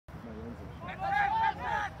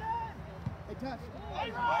touch.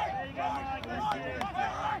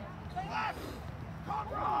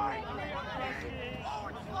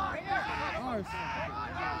 Ours.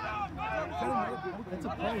 That's a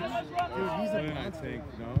punch. Dude, he's a monster.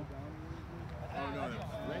 No?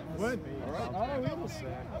 Good. All right. Oh, we almost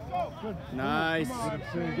said. Good. Nice.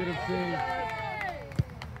 Get him, Sing.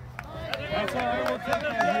 That's all right. We'll take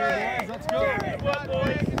that here, boys. Let's go.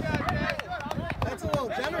 That's a little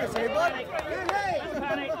generous, eh, bud?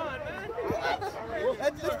 Hey!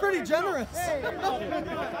 That's pretty generous.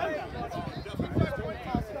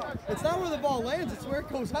 It's not where the ball lands, it's where it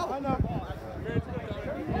goes out. I know.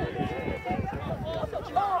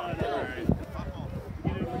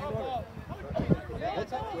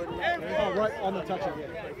 Oh, right on the touch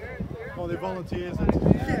again. Oh, they volunteers.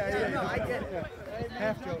 Yeah, no, I get it.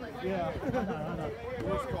 Half joke. Yeah.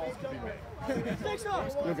 Worst calls can be made.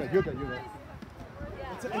 You're good.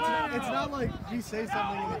 It's not like you say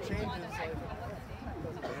something and it changes.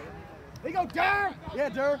 They go, Durr! Yeah,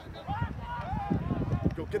 Durr.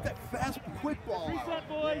 Go get that fast, quick ball. Reset,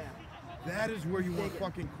 boys. That is where you want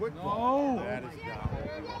fucking quick ball. Oh. That is down.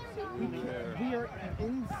 We are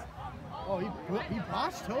in. Oh, he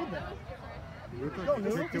boss-toed that. Go,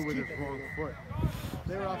 kicked it with his wrong foot.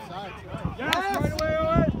 They were offside. Yes, right away,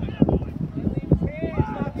 Owen.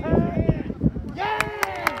 Yeah!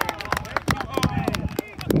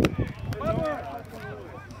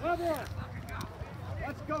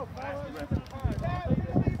 Let's go, fellas.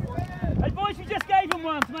 Hey, boys, you just gave him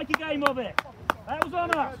one to make a game of it. That was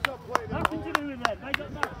on us. Nothing to do with it. They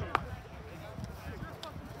got nothing.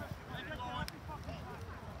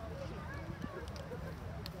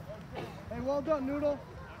 Hey, well done, Noodle.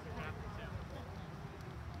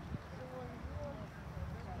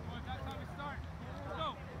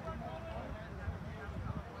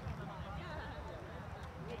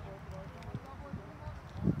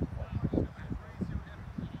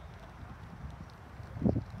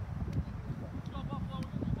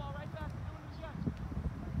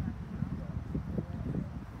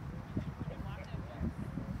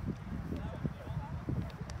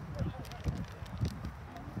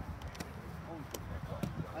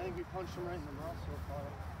 Punched him right in the mouth so far.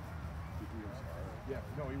 Yeah,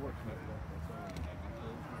 no, he works with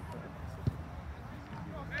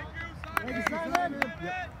Thank you, Simon.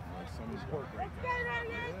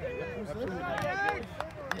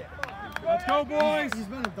 Let's go, boys! He's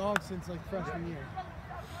been a dog since like freshman year.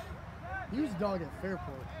 He was a dog at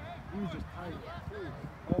Fairfield. He was just tiny.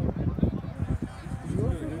 He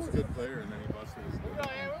was a good player and then he busted his knee.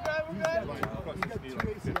 He's got 2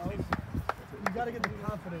 ACLs. You gotta get the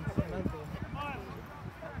confidence mental.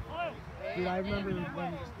 Dude, I remember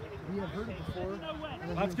when we had heard it before.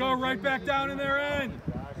 Let's go right back down in their end.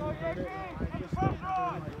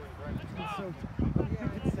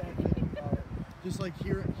 Just like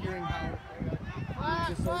hearing how.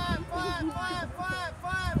 I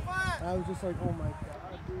was just like, oh my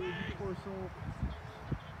god, dude, you poor soul.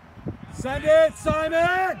 Send it,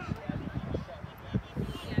 Simon!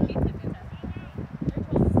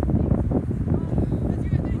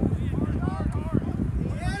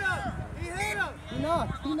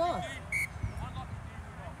 He knocked.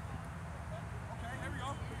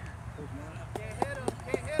 Can't hit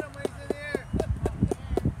him when he's in the air. You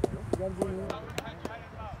gotta be in there.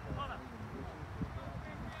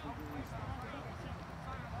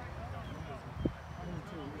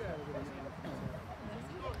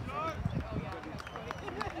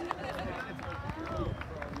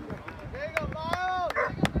 There you go, Miles.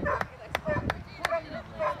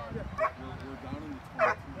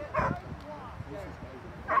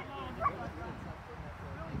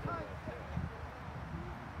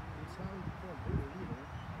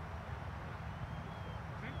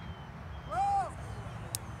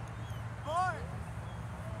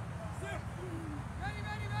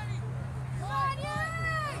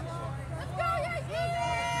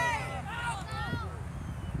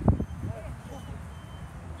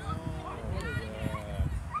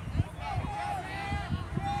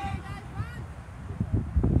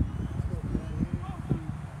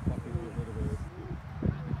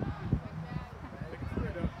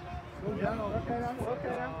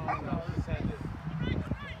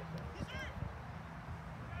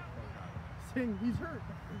 Sing, he's hurt.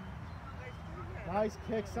 Nice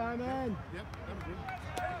kick, Simon. Yep,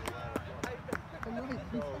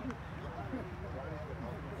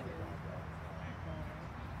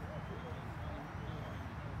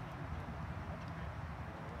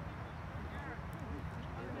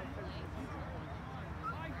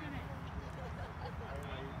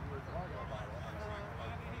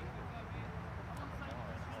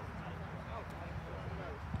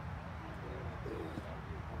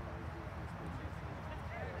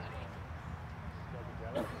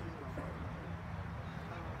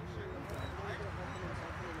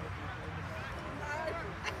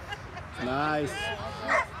 Nice.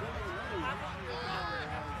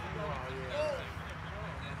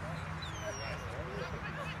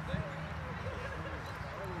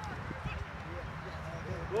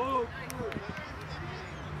 Whoa.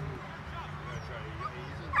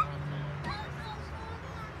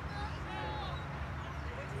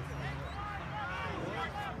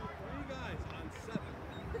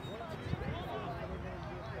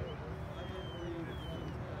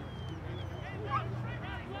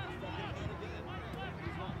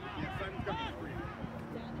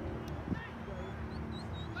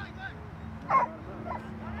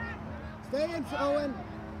 Stay in, Owen.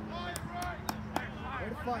 Way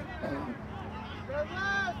to fight. Spread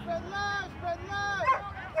left, spread left, spread left.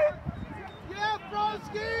 Yeah,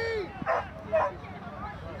 Broski!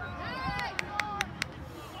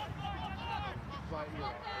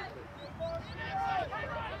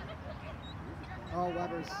 Oh,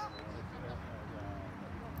 Weber's.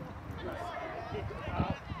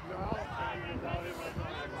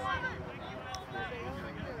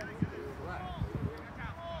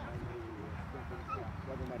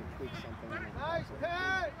 Weber might have tweaked something. Nice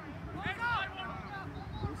pitch!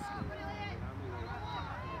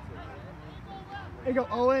 There you go,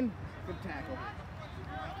 Owen. Good tackle.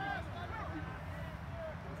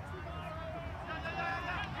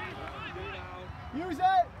 Use it!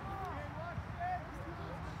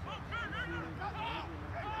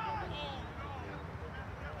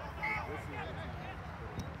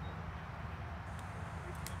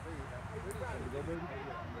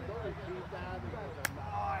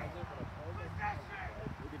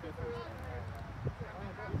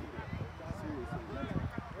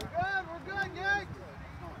 We're good, Yanks!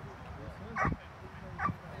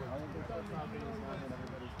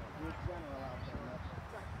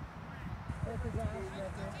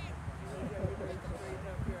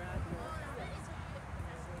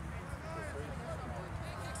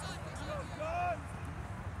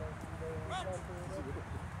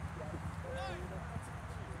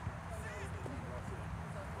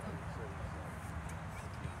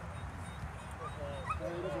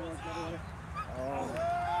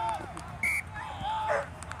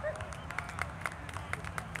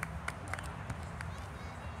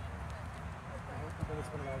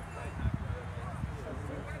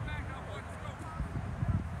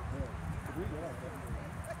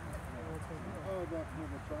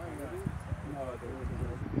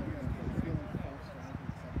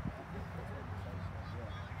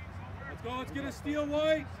 Let's go, let's get a steal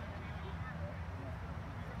white.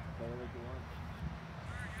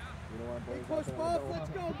 Big push ball, let's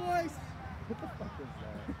go, boys! What the fuck is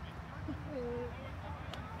that?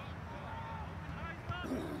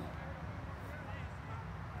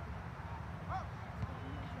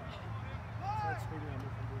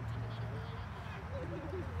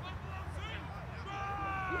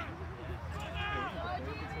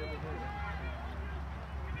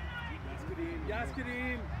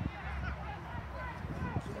 Yaskidim.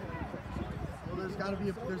 Well, there's got to be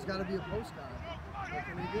a post guy. What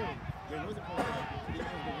can he do? There was a post guy.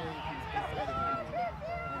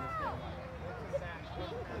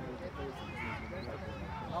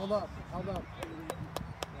 Held up.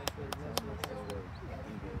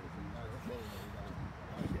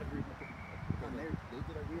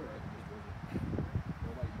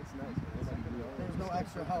 There's no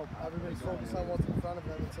extra help. Everybody's focused on what's in front of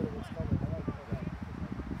them instead of what's coming. I like that.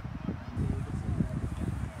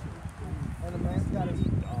 And the man's got to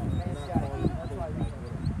eat. That's why he's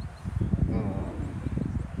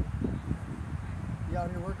You out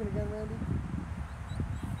here working again, Randy?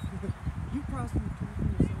 You prostitute yourself for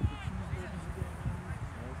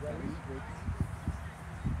cheeseburgers again.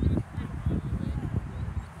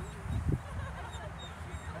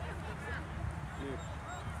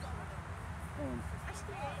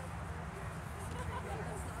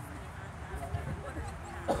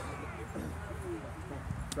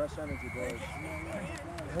 Fresh energy, boys.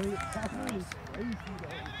 Nice.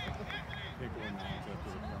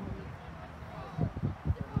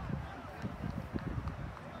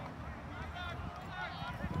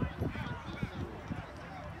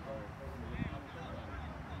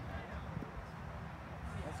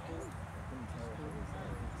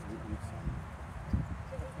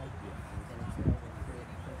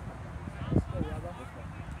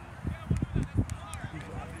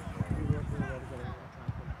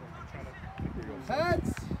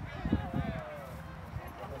 Heads!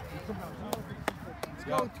 Let's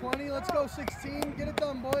go 20, let's go 16. Get it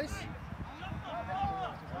done, boys.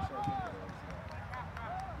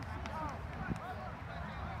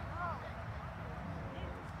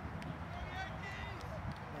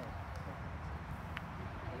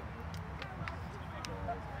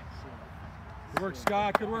 Good work,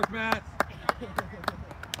 Scott. Good work, Matt.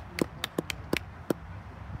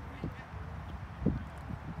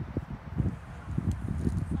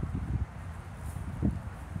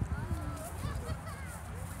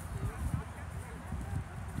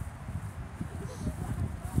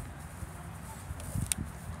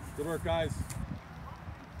 Good work, guys.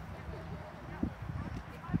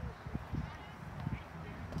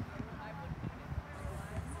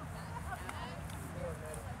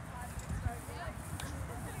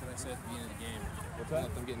 I said at the beginning of the game. What's that?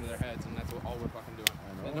 Let them get into their heads, and that's what all we're fucking doing.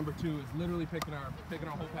 And number 2 is literally picking our whole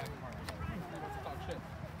pack apart. That's talk shit.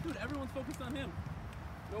 Dude, everyone's focused on him.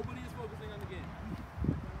 Nobody is focusing on the game.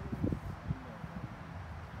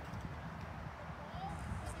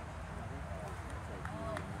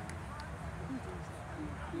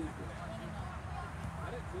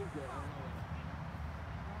 I didn't feel good. I don't know.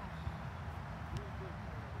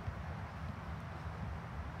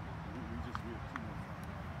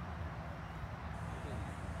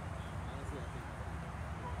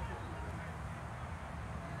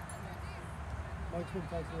 Mike's been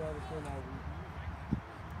texting me all this time all week.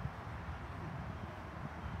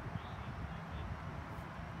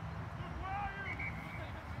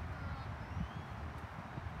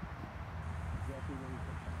 Exactly what he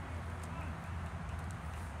put.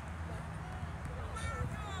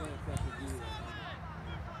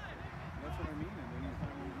 That's what I mean, and then he's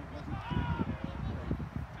not really wasn't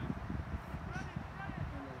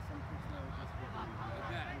some personnel just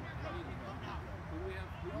Who do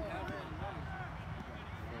we have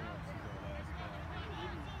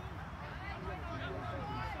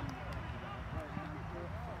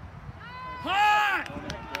Hot!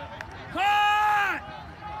 Hot!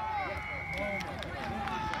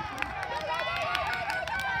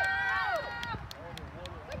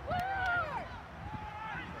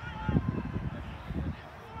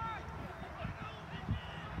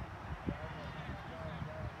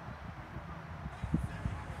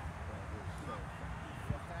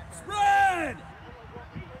 Spread!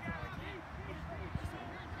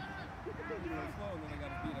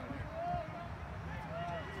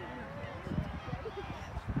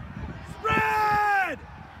 Spread!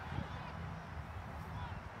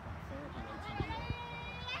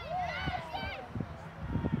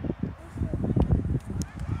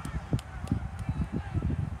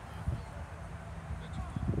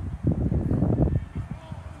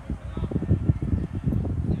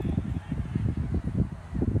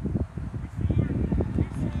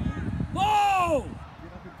 Low!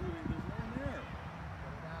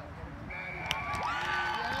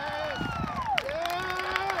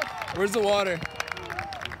 Where's the water?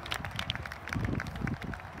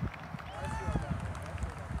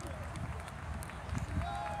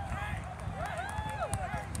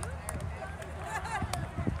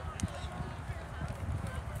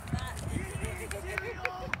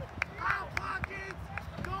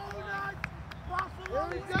 Here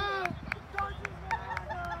we go!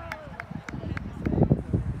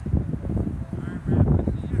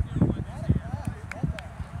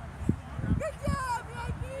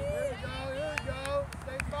 Here we go.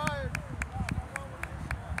 Stay fired.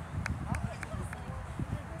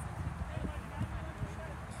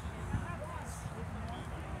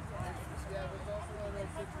 Yeah, but it's also one of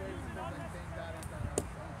those situations where like thank God it's not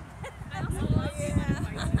outside.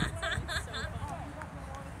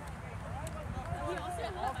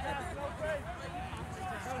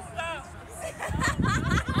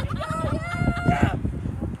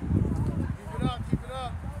 Keep it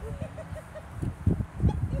up.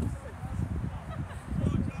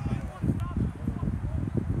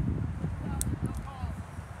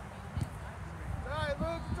 All right,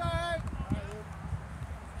 Luke, it's all right.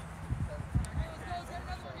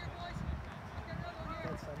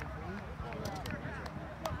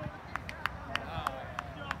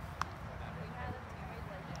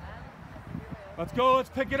 Let's go. Let's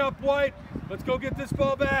pick it up, White. Let's go get this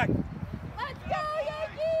ball back. Let's go,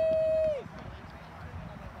 Yankees!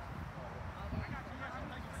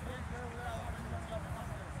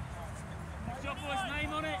 What's your boy's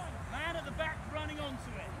name on it? Man at the back running onto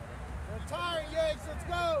it. We're tired, Yanks. Let's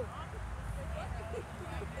go.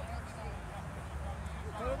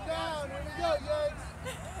 Put him down. Here we go, Yanks.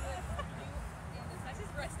 That's his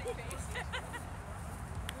resting face.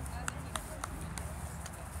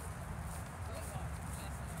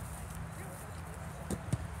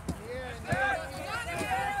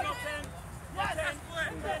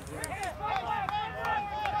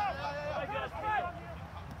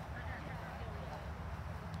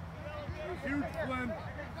 Huge Glenn.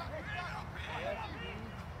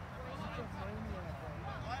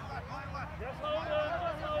 Just hold him,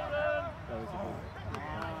 just hold him.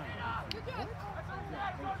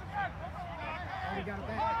 He got it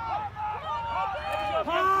back.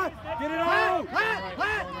 Hot! Get it out! Oh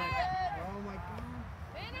my God.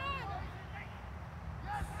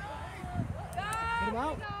 Get him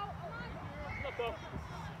out.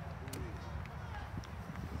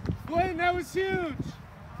 Blaine, that was huge!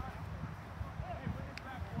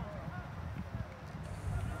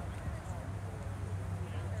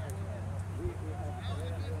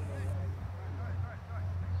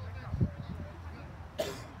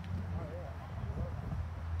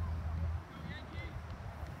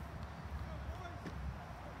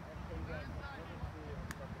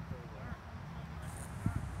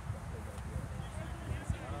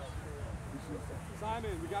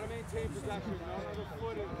 Simon, we got to maintain possession.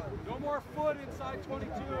 No more foot inside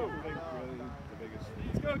 22.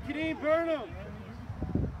 Let's go, Kadeem, burn him.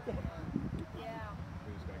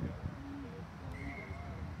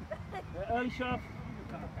 Early shot.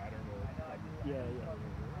 Yeah.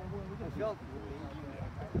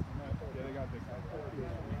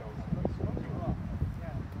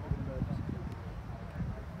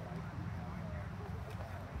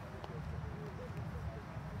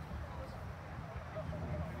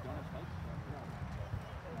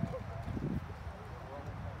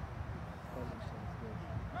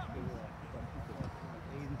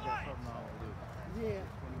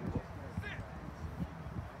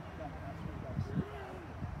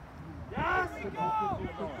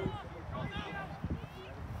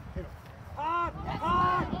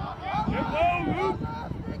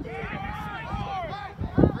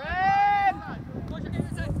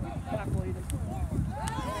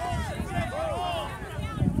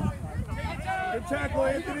 Good tackle,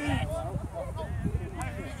 Anthony.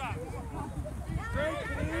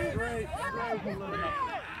 Great.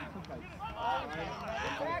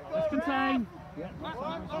 Let's contain.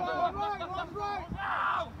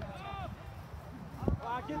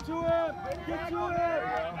 Get to him.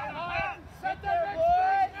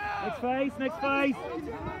 Next phase.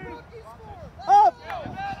 Up.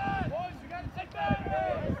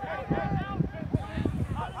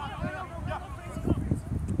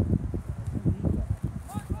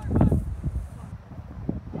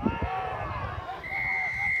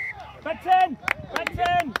 Back 10.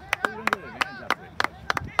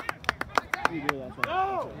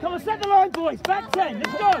 Come on, set the line, boys. Back 10.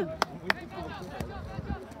 Let's go.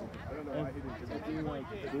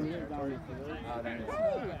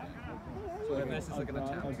 So if this is like an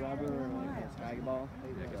attempt.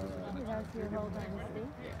 That's your whole dynasty.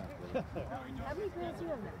 How many grades do you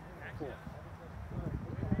have now? 4.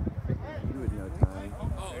 You would know time. Oh,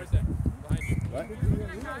 where's that? Behind you. What?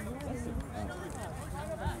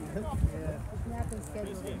 It's not been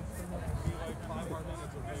scheduled in so much.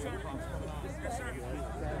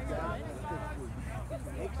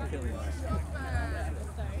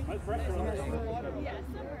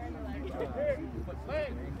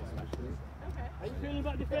 How you feeling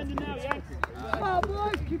about defending now, Yanks? Come on,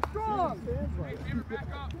 boys, keep strong. Give her back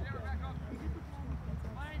up.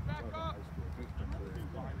 Lane, back up.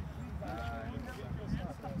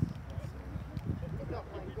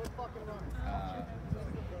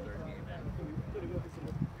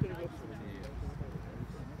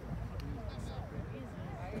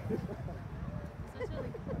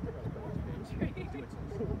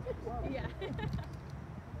 Yeah.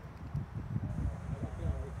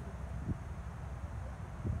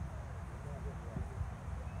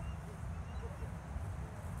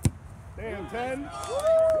 Damn, 10.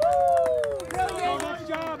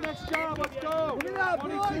 Next job, let's go. Get it up,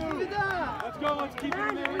 boys, 22. get it up. Let's go, let's keep it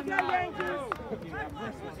in there. We should try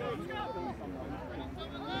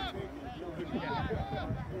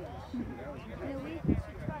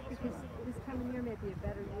because this coming year may be a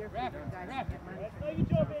better year for you guys to get money. Know your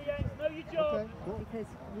job here, Yanks. Know your job. Because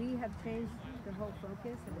we have changed the whole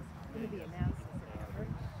focus and it's going to be announced as an effort.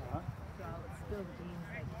 So it's still the deans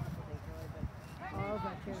like they enjoy, but all of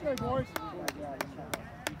our charity boys.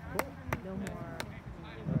 No more.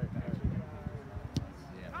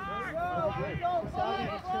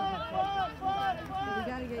 We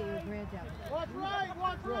got to get you a grant out. Watch right.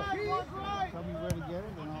 Tell me where to get it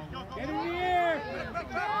and I'll Get in the air.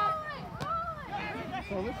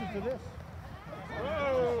 So listen to this.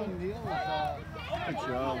 Son Neil is, Good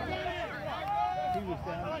show. he was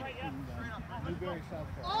down in Newberry, South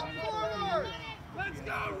Carolina. Let's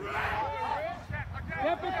go, Ray.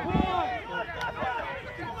 Step it forward.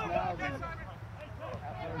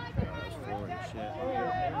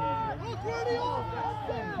 Look where the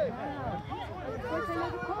offense is!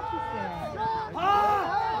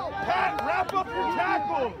 Pat, wrap up your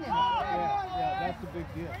tackle. Yeah, That's a big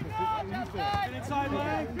deal. Get inside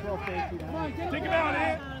leg. Take him out,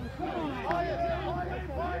 Ant.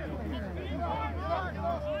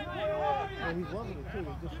 And he's loving it too.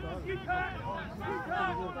 They just started.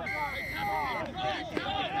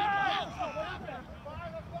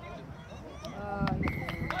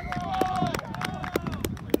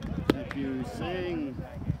 If you sing.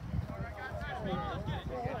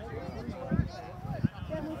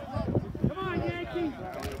 Come on, Yankee!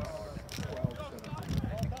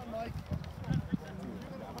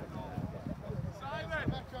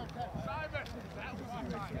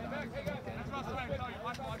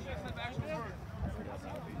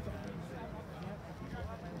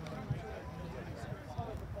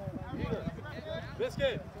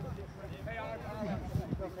 Biscuit.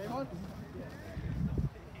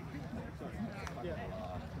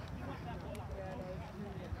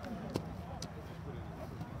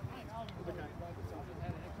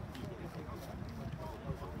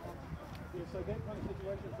 So that kind of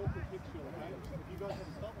situation is also picture, okay? If you guys had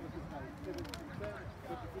to stop with this, mate, it would be fair,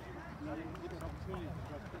 but because you get an opportunity to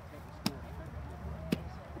try to quick tap the score, okay?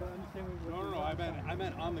 But I understand No. I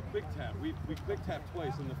meant on the quick tap. We quick tapped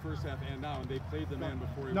twice in the first half and now, and they played the man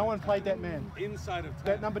before he no went one played that man. inside of 10.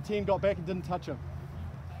 That number 10 got back and didn't touch him.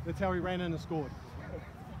 That's how he ran in and scored.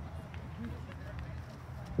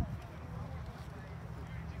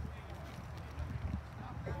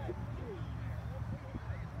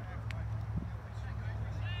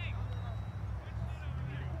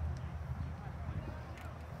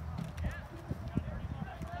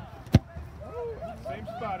 Same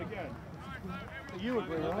spot again. You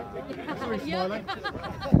agree, right? That's what he's smiling.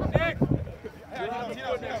 Nick!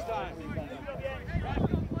 Tito next time.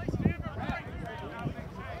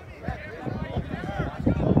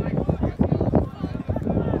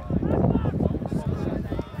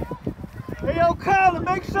 Hey, O'Connor,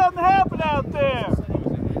 make something happen out there!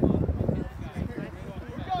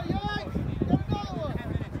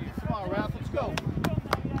 Come on, Ralph, let's go.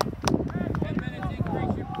 10 minutes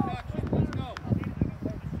increase your production. Let's go.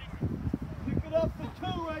 Pick it up for 2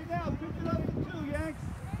 right now. Pick it up for 2, Yanks.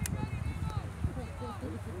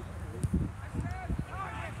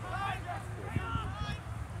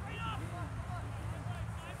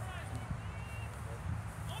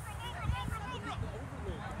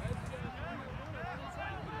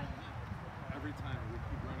 Every time we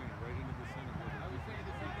keep running it right into the center. I was saying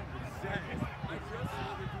the same thing. Exactly. I just saw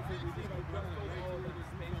that we just keep running it right through the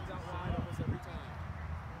spaces out wide almost every time.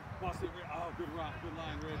 Bust it. Oh, good rock. Good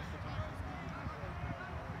line, Rich.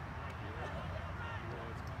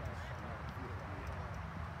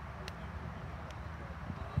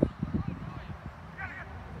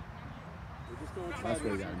 We're just going That's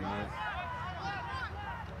what he got, man.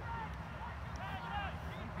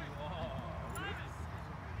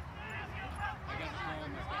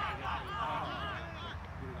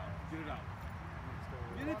 Get it out.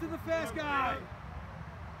 Get it to the fast guy.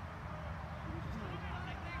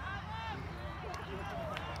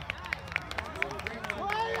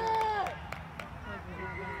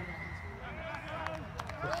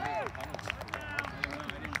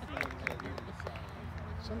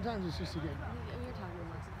 Sometimes it's just to get. You're talking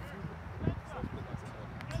about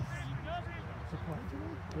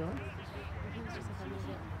Really?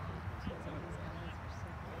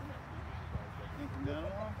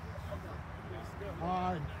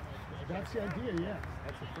 That's the idea, yeah.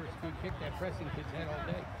 That's the first good kick that pressing kid's had all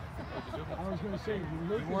day. I was going to say,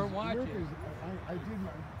 Luke You weren't watching. I didn't.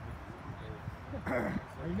 I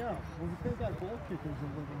know. Well, we think that ball kickers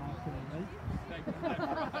are living off today, right?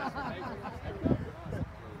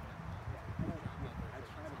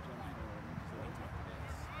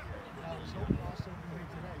 I was hoping also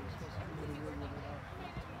today was supposed to be really, really well.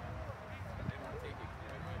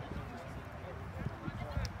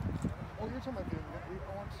 Oh, you're talking about the.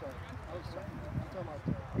 Oh, I'm sorry. I was talking about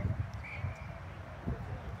the.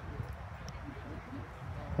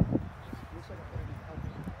 Looks like I'm going to be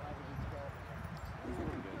helping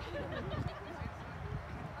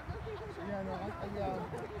yeah, no,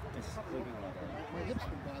 my hip's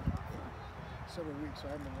been bothering several weeks, so I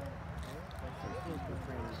haven't been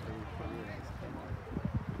running.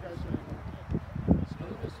 You guys are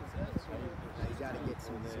nervous with that, so You gotta get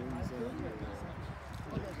some zooms in.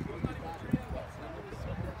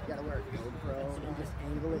 You gotta wear a GoPro and just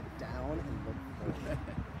angle it down and look for it.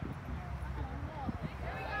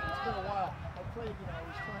 it's been a while. I played, I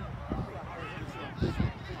was trying to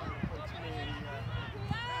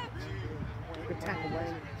Good tackle,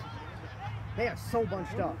 Wayne. They are so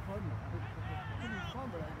bunched up.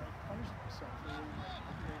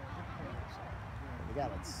 We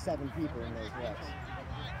got like 7 people in those reps.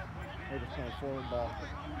 They're just playing forward ball.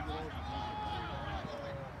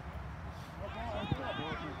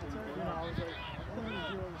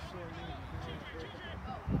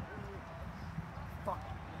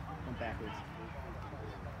 Come backwards.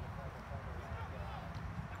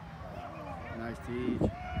 Nice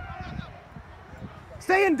teach.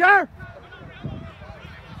 Stay in there!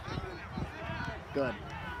 Good.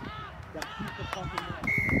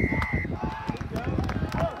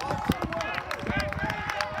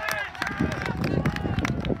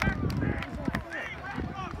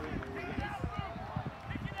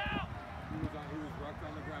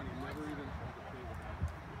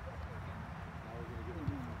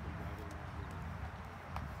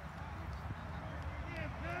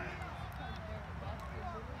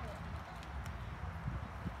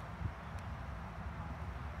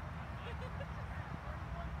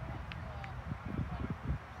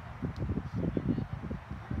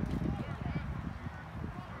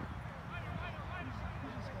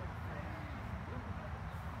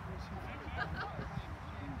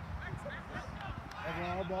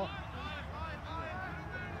 Ball.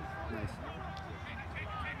 Nice.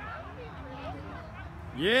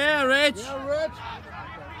 Yeah, Rich. Yeah, Rich.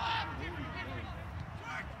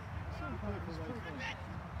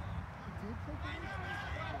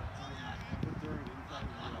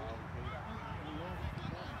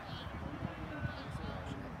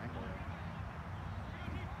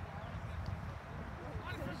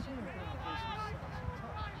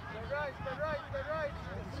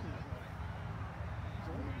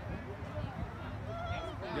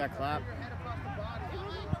 Yeah, clap.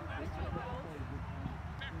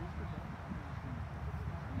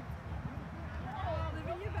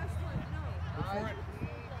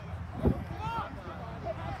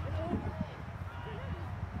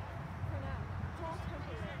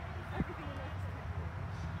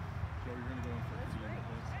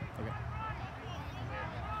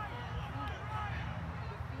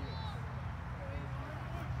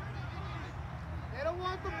 They don't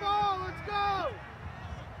want the ball. Let's go.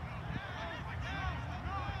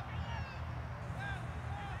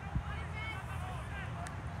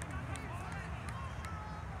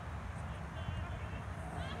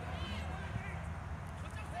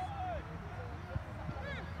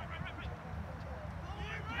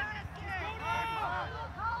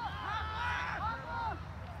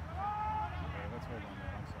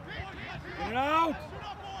 Get it out!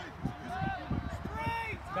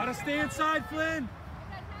 Gotta stay inside, Flynn!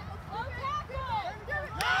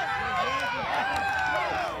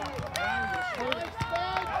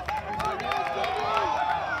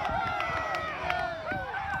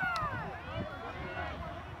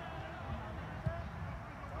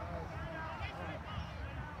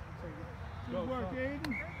 Good work,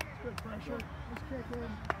 Aiden. Good pressure. Let's kick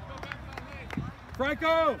in.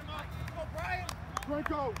 Franco!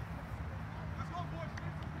 Franco.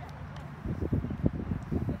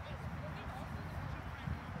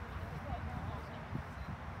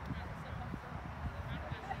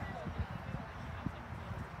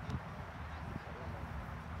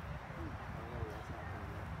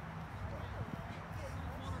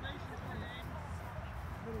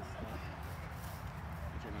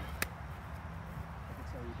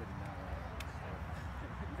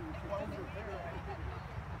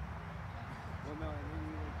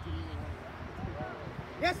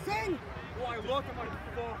 Yes, sing! Oh, I look, I'm like,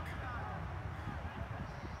 fuck.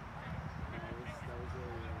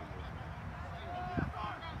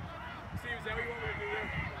 Steve, is that what you want me to do there?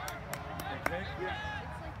 Okay? Yeah.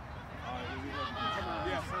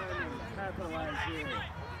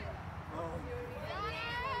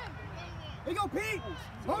 Here you go, Pete!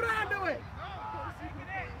 Hold on to it!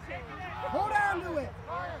 Hold on to it!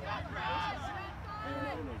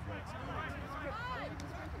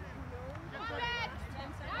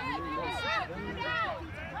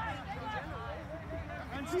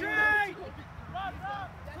 And straight!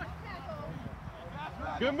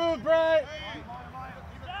 Good move, Brett.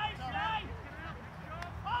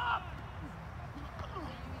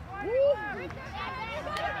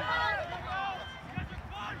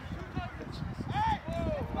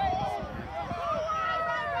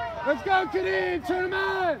 Let's go, Kadeem! Turn him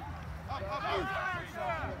on!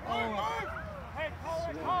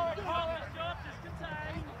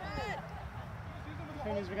 The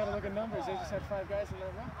thing is, we gotta look at numbers. They just had 5 guys in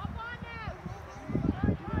that room.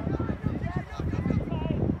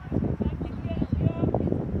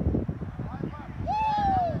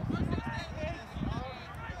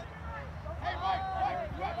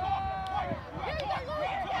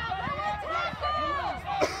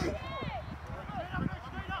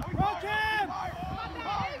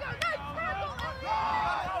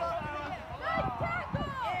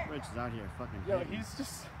 Alex is out here fucking. Yo, hitting. he's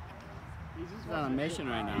just He's on a mission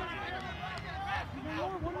right now.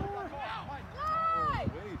 One more. Hey,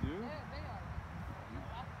 dude.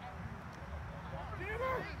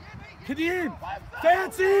 Kadeem!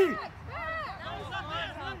 Fancy!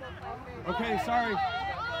 Okay, sorry.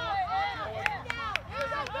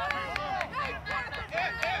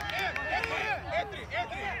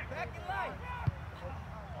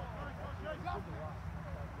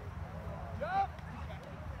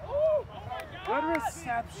 Good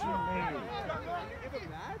reception, man.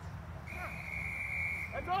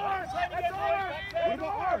 That's ours! That's ours! What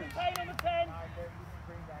about ours? 10 on the 10.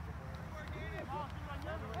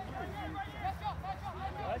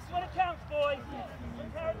 This is when it counts, boys. This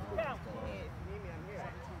counts.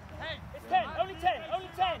 It's 10, only 10, only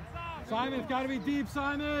 10. Simon, it's got to be deep,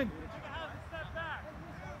 Simon.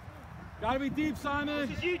 Got to be deep, Simon.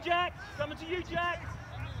 This is you, Jack. Coming to you, Jack.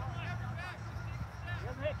 He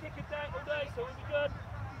hasn't hit kick it down all day, so we'll be good.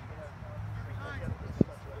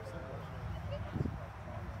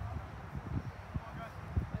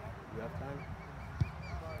 You have time?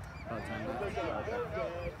 Oh, time.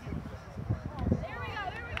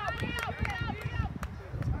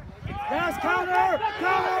 Pass, counter!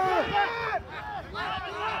 Counter!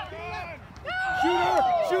 Shooter!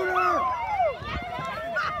 Shooter!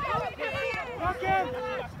 Lock in!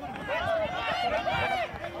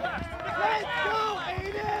 Let's go,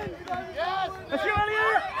 Aiden! Let's go,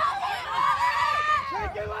 Elliot!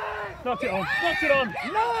 Take it away! Knocked it on. Knocked it on.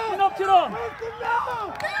 No! He knocked it on.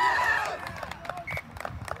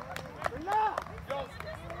 No!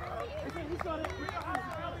 He's got it.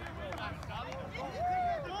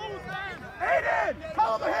 Aiden!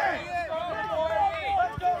 Call him ahead!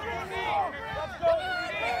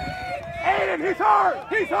 Aiden, he's hard!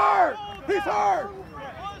 He's hard! He's hard!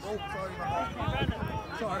 Oh,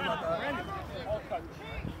 sorry about that.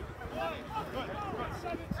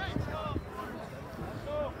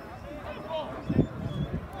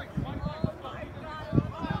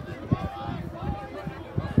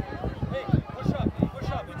 Hey, push up.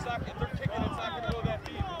 It's not, if they're kicking, it's not going to go that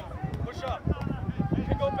deep. Push up. You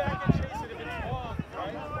can go back and chase it if it's long,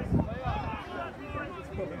 right? Lay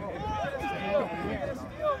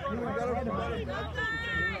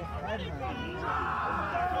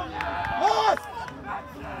Lost!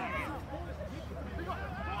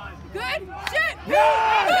 Good shit!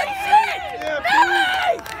 Yes! Good shit! Yeah,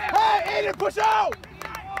 Nice! Hey, Aiden, push out!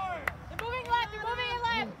 They're moving left, they're moving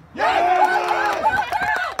left! Yes!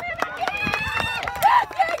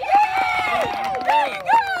 There you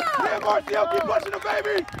go! Yeah, Marcio, keep pushing him,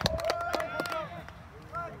 baby!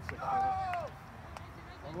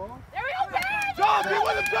 There we go, Ben! John, be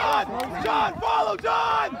with him, John! John, follow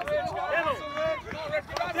John!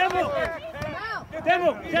 Demo!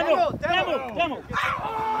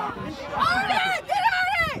 On it! Get on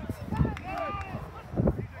it!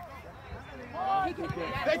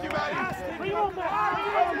 Thank you, Maddie. What do you want,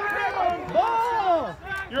 Matt? Ball!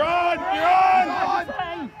 You're on! You're on!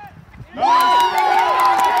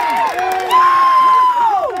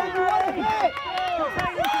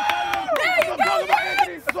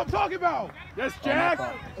 That's what I'm talking about! Yes, Jack!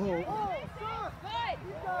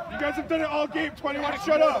 You guys have done it all game, 21.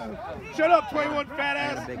 Shut up! Shut up, 21, fat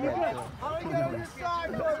ass!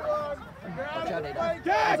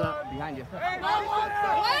 Jack! Behind you.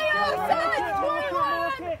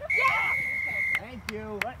 Thank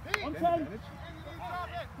you. On 10.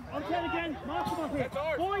 On 10 again. Mark him up here.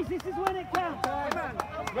 Boys, this is when it counts.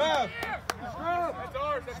 Rev! That's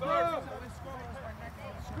ours, that's ours.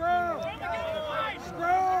 Scrub!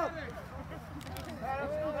 Scrub!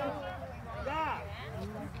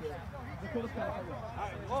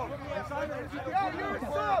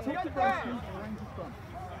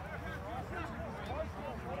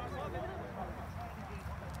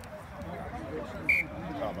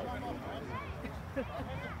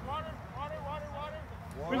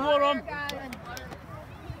 Bring water on. You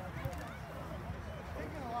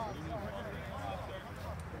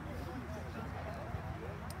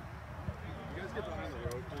guys get behind the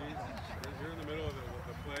road, please. You're in the middle of the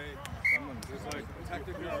play. There's like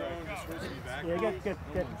technical zone. You're supposed to be back. Yeah,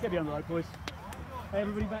 get beyond the road, boys. Hey,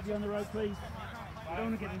 everybody back beyond the road, please. I don't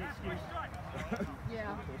want to get an excuse.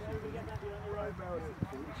 Yeah.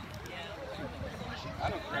 I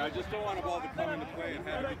don't care. I just don't want a ball to come into play and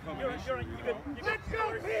have it become an issue. Let's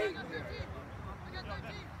go, Pete!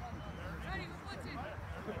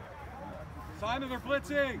 Simon, they're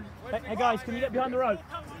blitzing. Hey guys, can you get behind the road?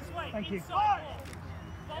 Thank you.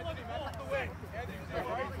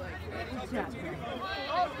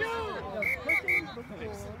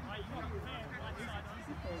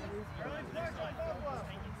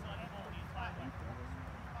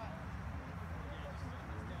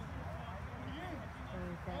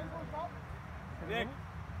 Nick,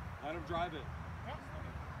 let him drive it.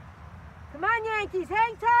 Come on, Yankees,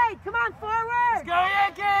 hang tight. Come on, forward. Let's go,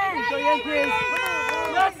 Yankees! Let's go, Yankees!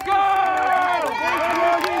 Let's go!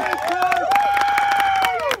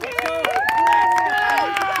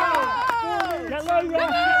 Get low, Russ. Get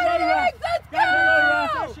low, Russ. Get low,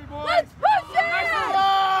 Russ. Let's push it!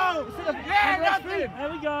 Yeah, nothing. There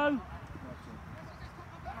we go.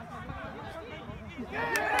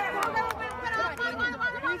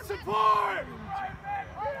 Need support!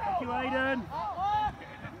 Thank you, Aiden.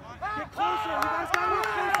 Get closer! You guys gotta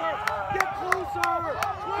get closer! Get closer!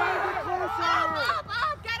 Try to get closer!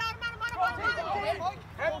 Get on!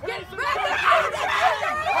 Get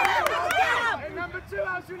Hey, number 2,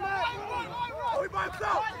 how's your neck? Oh, he by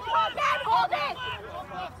himself! Hold it!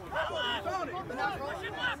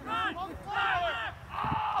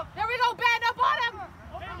 There we go, band up on him!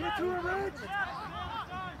 Get to him, Rich!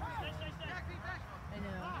 I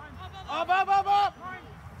know. Up!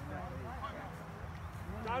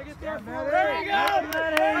 Gotta get there, there you go!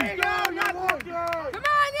 There you go! Not working! Come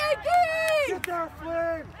on, Yankees! Get there,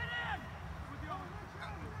 Flynn!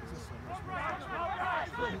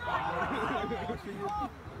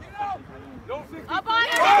 Up on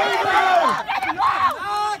it!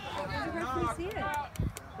 See it.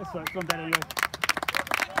 That's right, it's gone better anyway.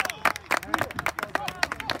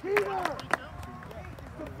 Peter!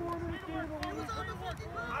 The 4-minute game.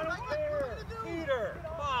 I don't care! Peter!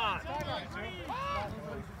 Come on!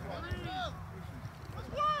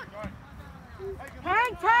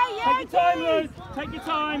 Hang tight, Take Yankees. your time, Luke. Take your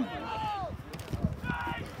time.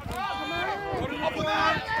 Up with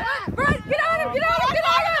that! Brett, get on him! Get on him! Get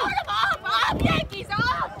on him! Up, Yankees!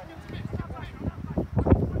 Up!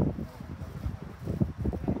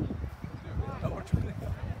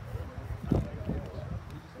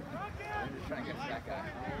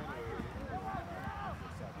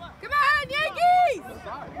 Come on, Yankees!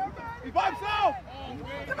 He's by himself!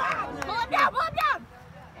 Come on! Pull him down! Pull him down!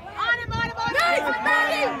 On him! Nice,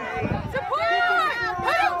 Maggie! Support!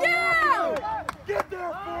 Put him down! Get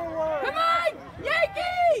there, forward! Come on,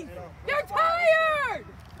 Yankees! They're tired!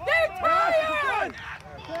 They're tired!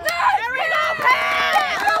 There we go,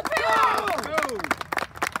 pass!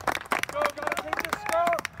 Go, gotta take this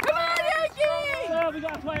scrum! Come on, Yankees! Sir, we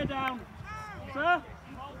got a player down. Sir?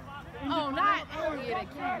 Oh, not Elliot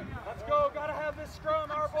again. Let's go, gotta have this scrum,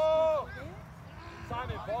 our ball!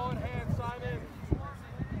 Simon, ball in hand, Simon.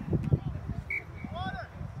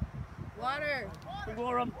 Water. We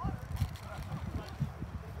wore him.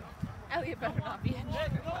 Elliot better not be in there.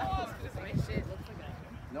 This way shit.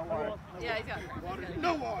 No water. Yeah, he's got water.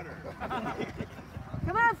 No water.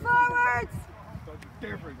 Come on, forwards. Don't you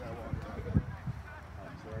dare bring that water.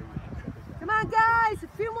 Come on, guys. A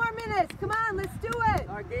few more minutes. Come on, let's do it.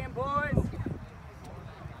 Our game, boys.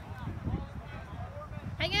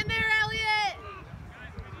 Hang in there, Elliot.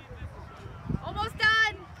 Almost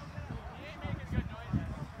done.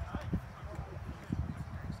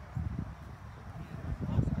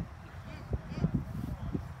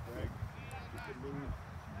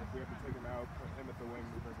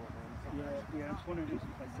 Yeah, I'm just wondering who's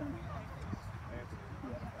going to play center.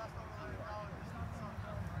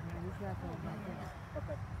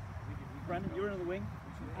 Okay. Brandon, you're in the wing.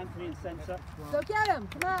 Anthony in centre. Go get him.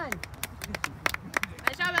 Come on.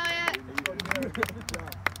 Nice job, Elliot.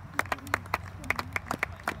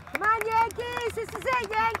 Come on, Yankees. This is it,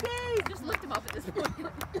 Yankees. Just lift him up at this point.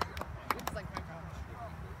 It's like,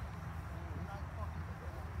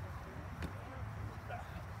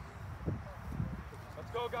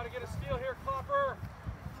 Let's go, gotta get a steal here, Clapper.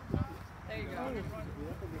 there you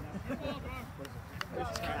go.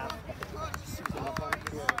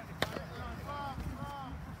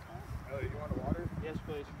 Ellie, you want water? Yes,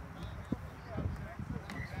 please.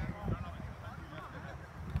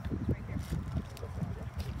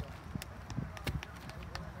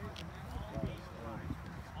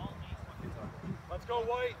 Let's go,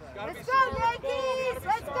 White. Gotta Let's be go, slow with the ball, Yankees. gotta be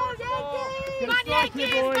Let's slow go, with the ball. Yankees. Come on, Strike here,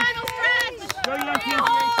 Yankees! boys. Final stretch! Go, Yankees.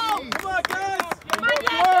 Come Come on,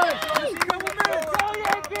 guys. on, Yankees! Just a couple minutes. Go,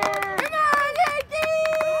 Yankees. Come on, Yankees!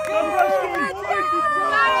 Go, Broski.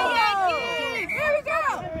 Come on, Yankees! Here we go!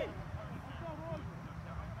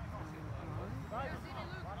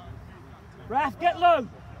 Raph, get low.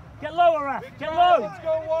 Get lower, Raph. Get low. Let's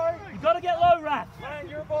go, White. You got to get low, Raph. Land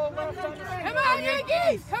your ball left on the Come on,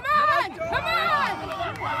 Yankees! Come on! Come on!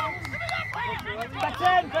 Back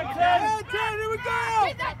 10, back 10. Here we go.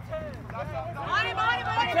 Hit that! On him, on him,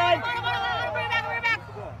 on him! Okay. Bring him back, bring him back!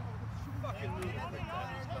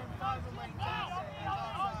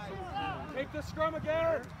 Take the scrum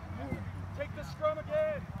again. Take the scrum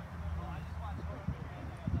again.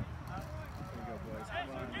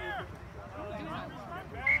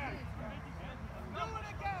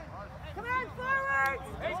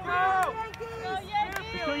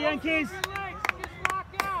 Yankees.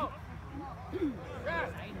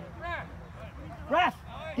 Ref,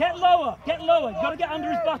 get lower, get lower. You've got to get under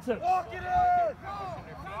his buttocks.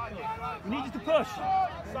 We need you to push.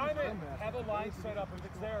 Simon, have a line set up if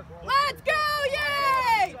it's there. Let's go,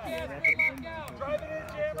 yay! Drive it in,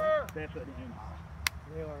 Jammer. They're putting it in.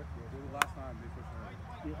 They are. Last time they pushed her.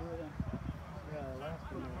 Yeah, last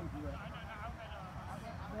time.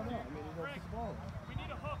 No, I mean, he goes to the ball. We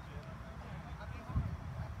need a hook.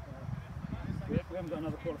 We haven't got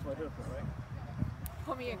another qualified hooker, right?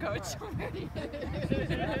 Call me a coach. I'm ready.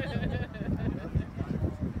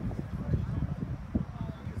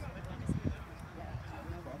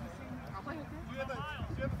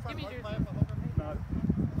 Give me yours.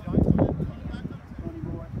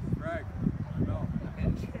 Greg. No.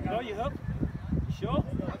 No, you hook? You sure?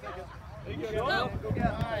 There you Sure? go. You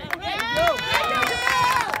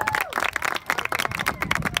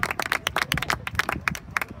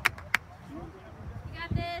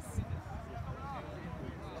got this.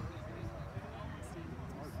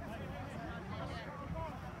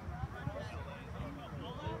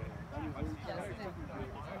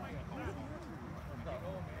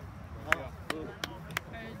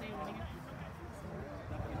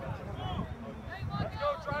 Let's go,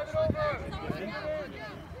 drive it over.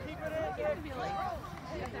 Keep it in.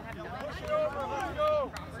 Push it over, let's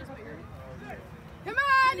go. Come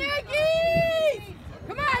on, Yankees!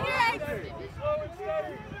 Come on, Yankees! Slow and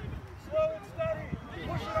steady. Slow and steady.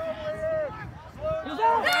 Push it all the way in. Slow and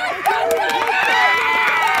steady.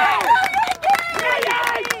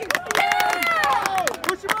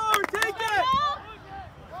 Push him over, take it!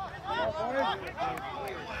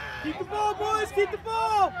 Keep the ball, boys, keep the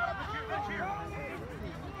ball!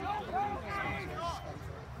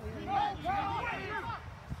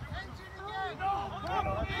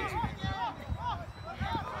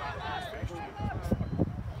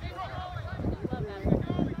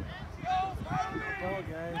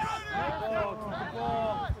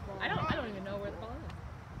 I don't even know where the ball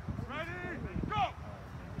is. Ready, go.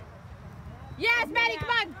 Yes, Maddie, come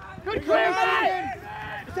on! Good clear, Matt!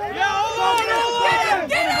 Get him!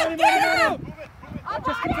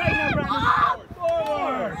 Just contain that, Brandon.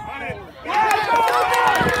 Forward! On it.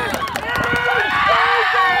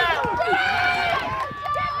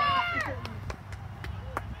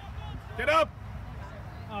 Get up.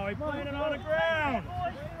 Oh, he's playing it on the ground.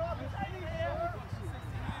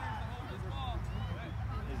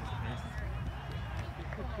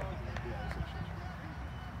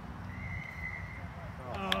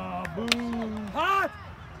 Oh, boom. Hot!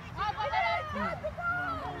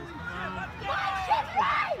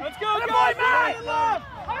 Let's go, guys! Matt!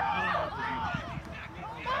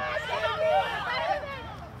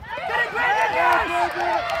 Get it, Brandon! Yes!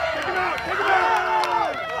 Take him out. Take him out.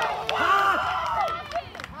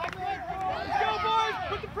 Let's go, boys!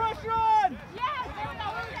 Put the pressure on!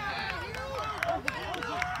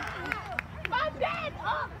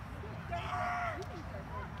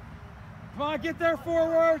 Come on, get there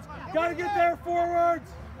forwards! Gotta get there forwards!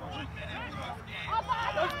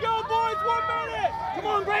 Let's go, boys! 1 minute! Come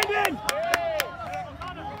on, Brandon!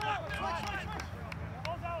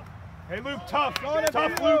 Hey, Luke, tough. Go to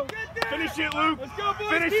Tough, me, Luke. Luke. Get there. Finish it, Luke. Let's go, boys!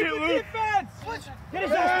 Finish Keep it, the Luke. defense! Get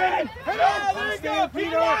his ass, Brandon! Yeah, there you go! Keep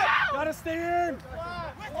it! Gotta stay in!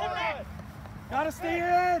 Gotta stay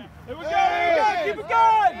in! Here we go! Here we go! Keep it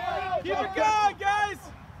going! Keep it going, guys!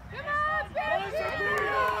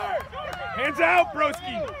 Hands out,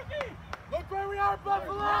 broski. Look where we are,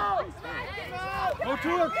 Buffalo! Go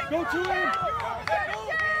to him! Go to him!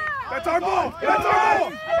 That's our ball. That's our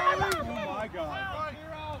ball. Oh my God!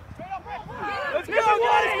 Let's go, He doesn't want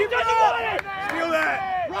guys! it! He Keep it doesn't up! want it! Steal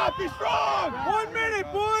that. Rocky strong! 1 minute,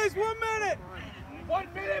 boys! 1 minute!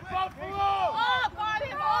 1 minute, Buffalo.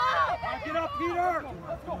 Lock it up, Peter!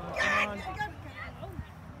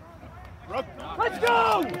 Let's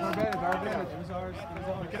go! Kick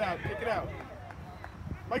it out. Kick it out.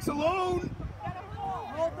 Mike's alone.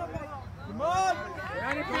 Come on!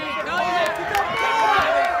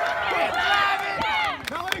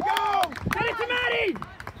 Now let it go. Get it to Maddie!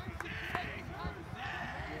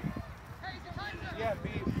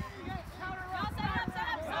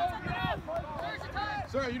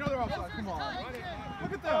 Sir, you know they're offside. Come on.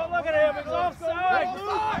 Look at them. Oh, look at him! It's offside!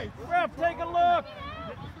 Offside. Ref, take a look!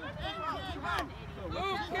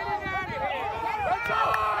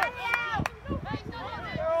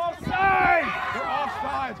 They're offside! They're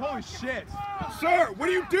offside. Holy shit. Sir, what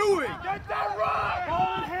are you doing? Get that rock!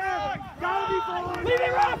 Ball in hand! Gotta be ball in hand! Leave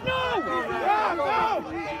it, Rob! No! Rob, no!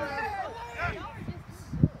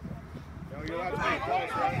 No, you're allowed to make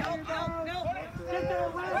calls, right? Get there,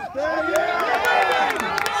 Ref!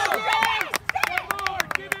 Yeah!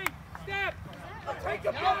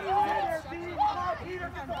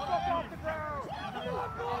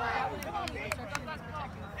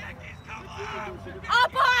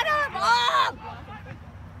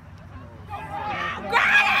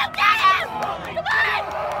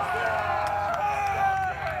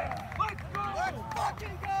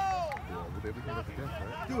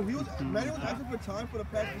 Manuel was asking for time for the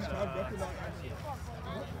past 3 times. Ref did not answer.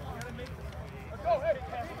 Let's go, hey,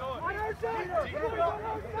 keep going. Let's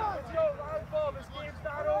go, live ball. This game's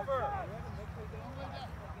not over.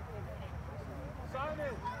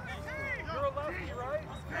 Simon, you're a lefty, right?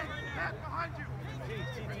 Matt, behind you.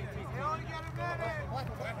 You only get a minute.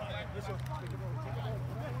 45, 43,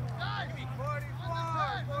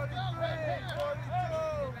 42,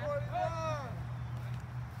 41.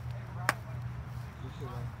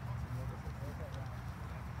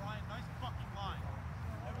 Brian, nice fucking line.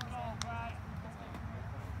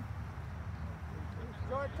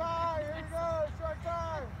 Short time, here we go, short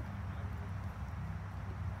time.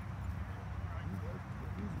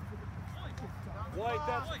 White,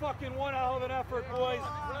 that's fucking one hell of an effort, boys.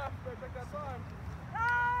 Take that time.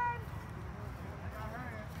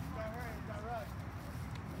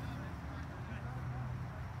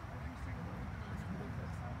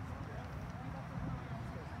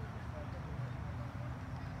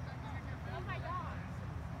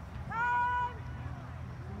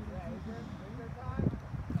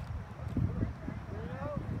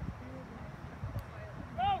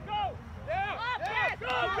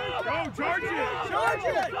 Charge it! Charge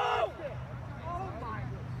it! Go! Oh my,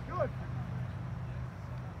 good.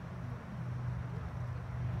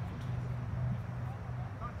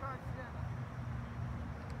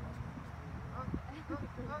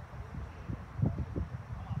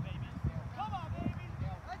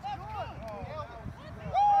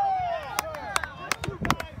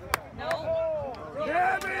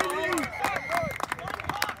 Yeah, baby!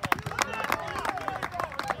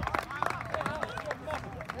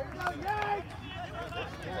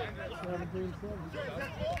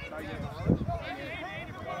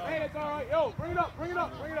 Hey, it's all right. Yo, bring it up, bring it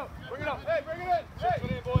up, bring it up, bring it up. Hey, bring it in.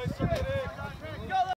 Hey, boys, circle it in.